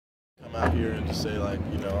come out here and just say like,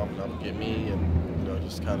 I'm gonna get me, and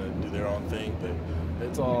just kind of do their own thing. But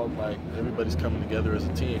it's all like everybody's coming together as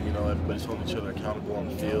a team. Everybody's holding each other accountable on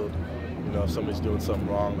the field. If somebody's doing something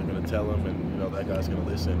wrong, they're gonna tell them, and that guy's gonna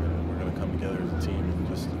listen, and we're gonna come together as a team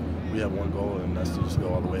and we have one goal, and that's to just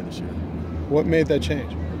go all the way this year. What made that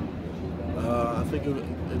change? I think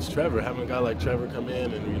it's Trevor, having a guy like Trevor come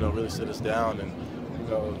in and really sit us down, and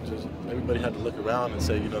just everybody had to look around and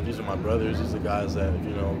say, these are my brothers, these are the guys that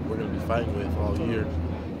we're going to be fighting with all year,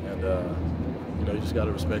 and you just got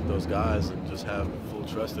to respect those guys and just have full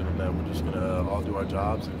trust in them that we're just going to all do our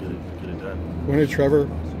jobs and get it done. When did Trevor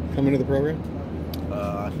come into the program?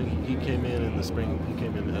 I think he came in the spring. He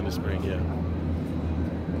came in the spring, yeah.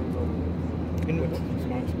 And what's his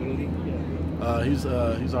responsibility?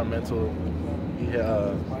 He's our mental. He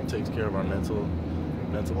takes care of our mental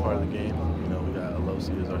part of the game. We got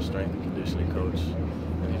Alosi as our strength and conditioning coach,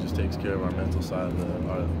 and he just takes care of our mental side of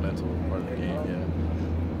our mental part of the game. Yeah.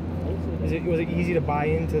 Was it easy to buy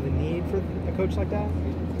into the need for a coach like that?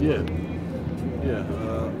 Yeah.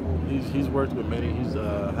 He's worked with many. He's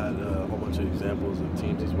had a whole bunch of examples of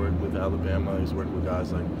teams he's worked with. Alabama. He's worked with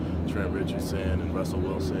guys like Trent Richardson and Russell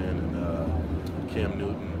Wilson and Cam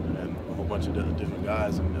Newton and a whole bunch of different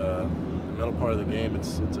guys. And the mental part of the game,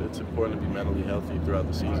 it's important to be mentally healthy throughout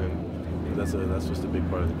the season. That's just a big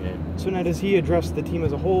part of the game. So now, does he address the team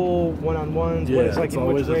as a whole, one-on-ones? Yeah, what it's like it's in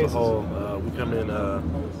always which as a whole. We come in the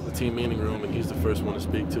team meeting room, and he's the first one to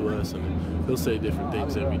speak to us, and he'll say different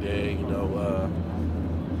things every day.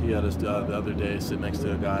 He had us the other day sit next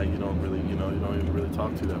to a guy you don't even really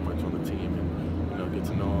talk to that much on the team, and get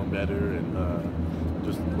to know him better, and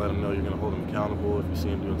just let him know you're going to hold him accountable if you see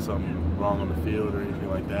him doing something wrong on the field or anything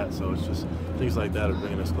like that. So it's just things like that are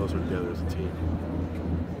bringing us closer together as a team.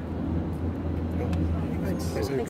 Thanks.